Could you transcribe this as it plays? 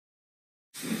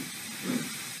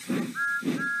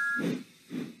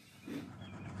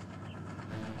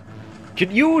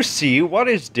Can you see what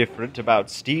is different about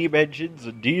steam engines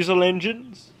and diesel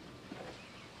engines?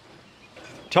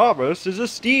 Thomas is a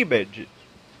steam engine.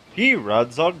 He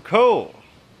runs on coal.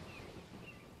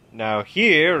 Now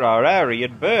here are Harry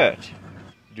and Bert.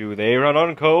 Do they run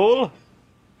on coal?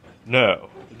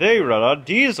 No, they run on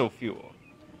diesel fuel.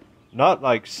 Not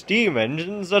like steam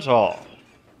engines at all.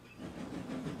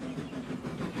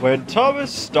 When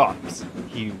Thomas stops,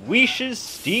 he wheeshes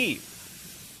steam.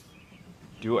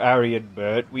 Do Harry and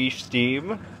Bert wheesh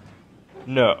steam?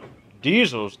 No,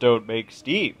 diesels don't make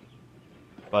steam.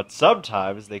 But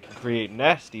sometimes they can create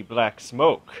nasty black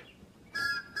smoke.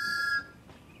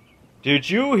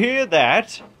 Did you hear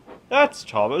that? That's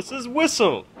Thomas's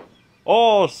whistle.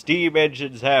 All steam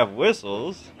engines have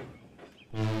whistles.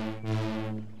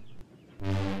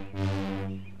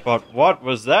 But what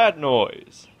was that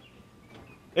noise?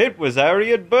 It was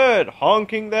Harry and Bert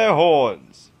honking their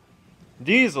horns.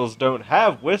 Diesels don't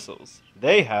have whistles.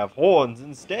 They have horns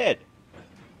instead.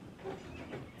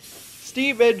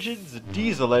 Steam engines and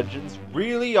diesel engines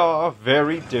really are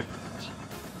very different.